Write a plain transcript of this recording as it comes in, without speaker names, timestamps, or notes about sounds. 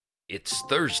It's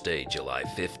Thursday, July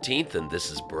 15th, and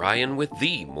this is Brian with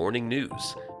the Morning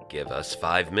News. Give us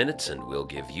 5 minutes and we'll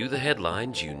give you the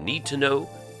headlines you need to know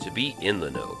to be in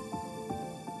the know.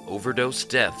 Overdose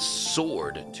deaths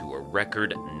soared to a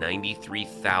record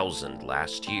 93,000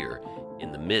 last year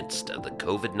in the midst of the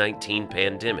COVID-19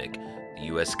 pandemic, the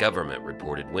U.S. government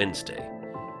reported Wednesday.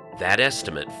 That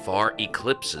estimate far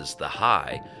eclipses the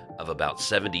high of about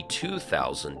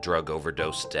 72,000 drug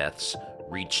overdose deaths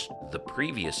reached the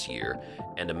previous year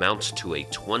and amounts to a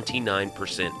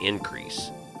 29% increase.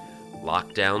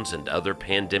 Lockdowns and other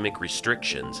pandemic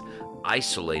restrictions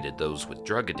isolated those with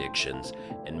drug addictions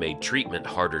and made treatment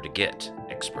harder to get,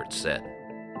 experts said.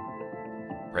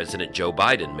 President Joe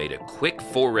Biden made a quick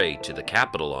foray to the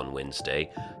Capitol on Wednesday,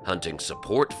 hunting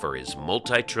support for his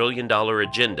multi-trillion-dollar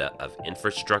agenda of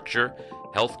infrastructure,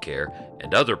 healthcare,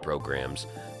 and other programs,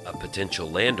 a potential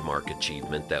landmark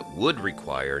achievement that would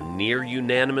require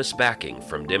near-unanimous backing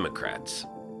from Democrats.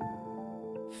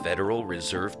 Federal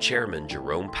Reserve Chairman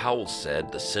Jerome Powell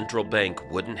said the central bank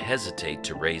wouldn't hesitate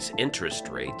to raise interest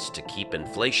rates to keep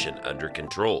inflation under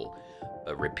control,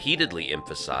 but repeatedly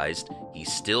emphasized he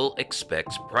still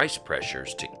expects price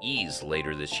pressures to ease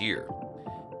later this year.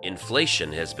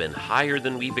 Inflation has been higher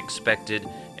than we've expected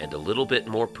and a little bit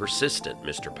more persistent,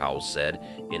 Mr. Powell said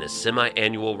in a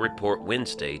semi-annual report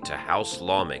Wednesday to House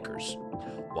lawmakers.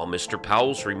 While Mr.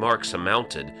 Powell's remarks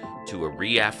amounted to a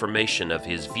reaffirmation of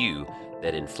his view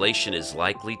that inflation is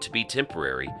likely to be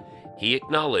temporary, he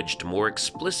acknowledged more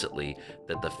explicitly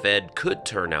that the Fed could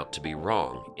turn out to be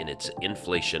wrong in its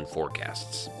inflation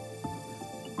forecasts.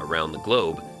 Around the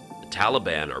globe, the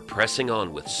Taliban are pressing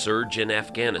on with surge in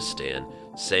Afghanistan,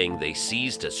 saying they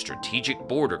seized a strategic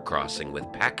border crossing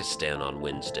with Pakistan on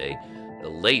Wednesday, the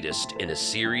latest in a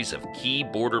series of key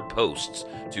border posts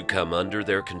to come under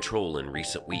their control in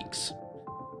recent weeks.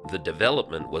 The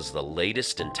development was the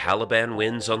latest in Taliban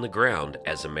wins on the ground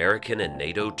as American and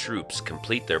NATO troops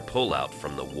complete their pullout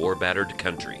from the war-battered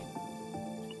country.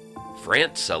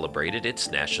 France celebrated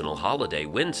its national holiday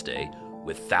Wednesday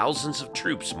with thousands of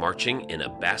troops marching in a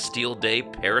Bastille Day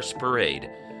Paris parade,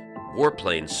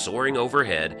 warplanes soaring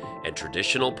overhead, and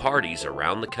traditional parties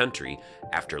around the country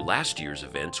after last year's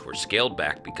events were scaled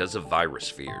back because of virus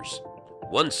fears.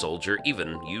 One soldier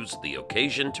even used the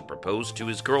occasion to propose to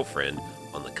his girlfriend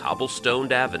on the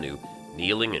cobblestoned avenue,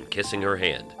 kneeling and kissing her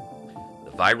hand.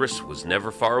 The virus was never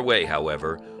far away,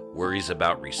 however. Worries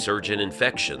about resurgent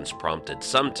infections prompted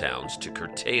some towns to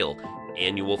curtail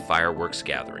annual fireworks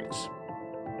gatherings.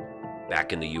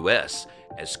 Back in the U.S.,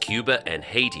 as Cuba and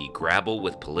Haiti grapple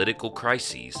with political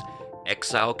crises,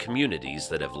 exile communities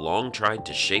that have long tried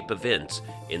to shape events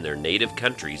in their native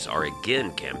countries are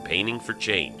again campaigning for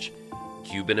change.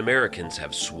 Cuban Americans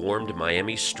have swarmed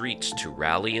Miami streets to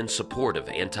rally in support of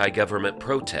anti-government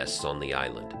protests on the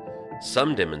island.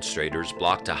 Some demonstrators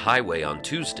blocked a highway on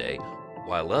Tuesday,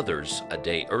 while others, a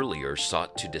day earlier,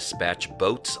 sought to dispatch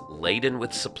boats laden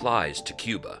with supplies to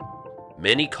Cuba.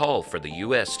 Many call for the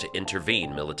U.S. to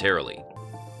intervene militarily.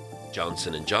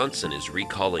 Johnson & Johnson is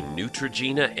recalling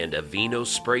Neutrogena and Aveeno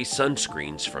spray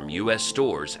sunscreens from U.S.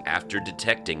 stores after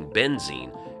detecting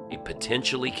benzene, a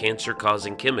potentially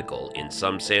cancer-causing chemical, in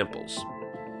some samples.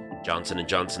 Johnson &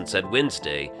 Johnson said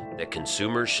Wednesday that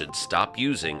consumers should stop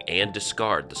using and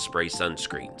discard the spray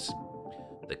sunscreens.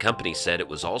 The company said it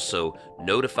was also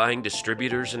notifying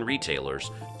distributors and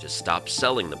retailers to stop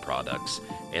selling the products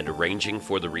and arranging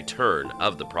for the return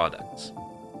of the products.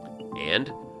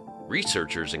 And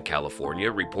researchers in California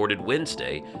reported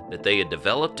Wednesday that they had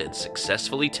developed and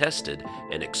successfully tested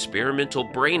an experimental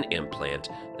brain implant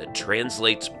that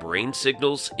translates brain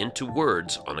signals into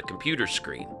words on a computer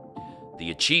screen.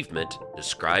 The achievement,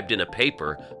 described in a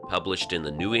paper published in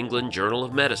the New England Journal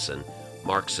of Medicine,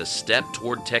 marks a step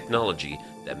toward technology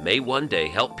that may one day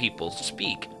help people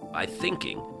speak by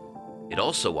thinking. It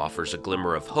also offers a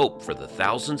glimmer of hope for the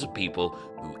thousands of people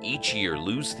who each year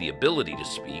lose the ability to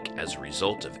speak as a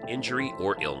result of injury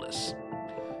or illness.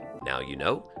 Now you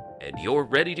know, and you're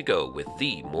ready to go with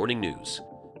the morning news.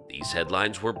 These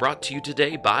headlines were brought to you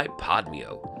today by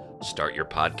Podmeo. Start your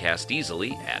podcast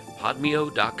easily at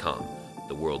podmeo.com,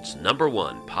 the world's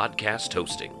 #1 podcast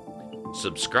hosting.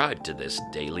 Subscribe to this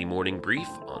daily morning brief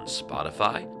on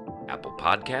Spotify, Apple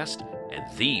Podcast, and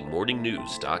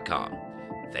themorningnews.com.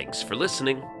 Thanks for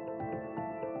listening.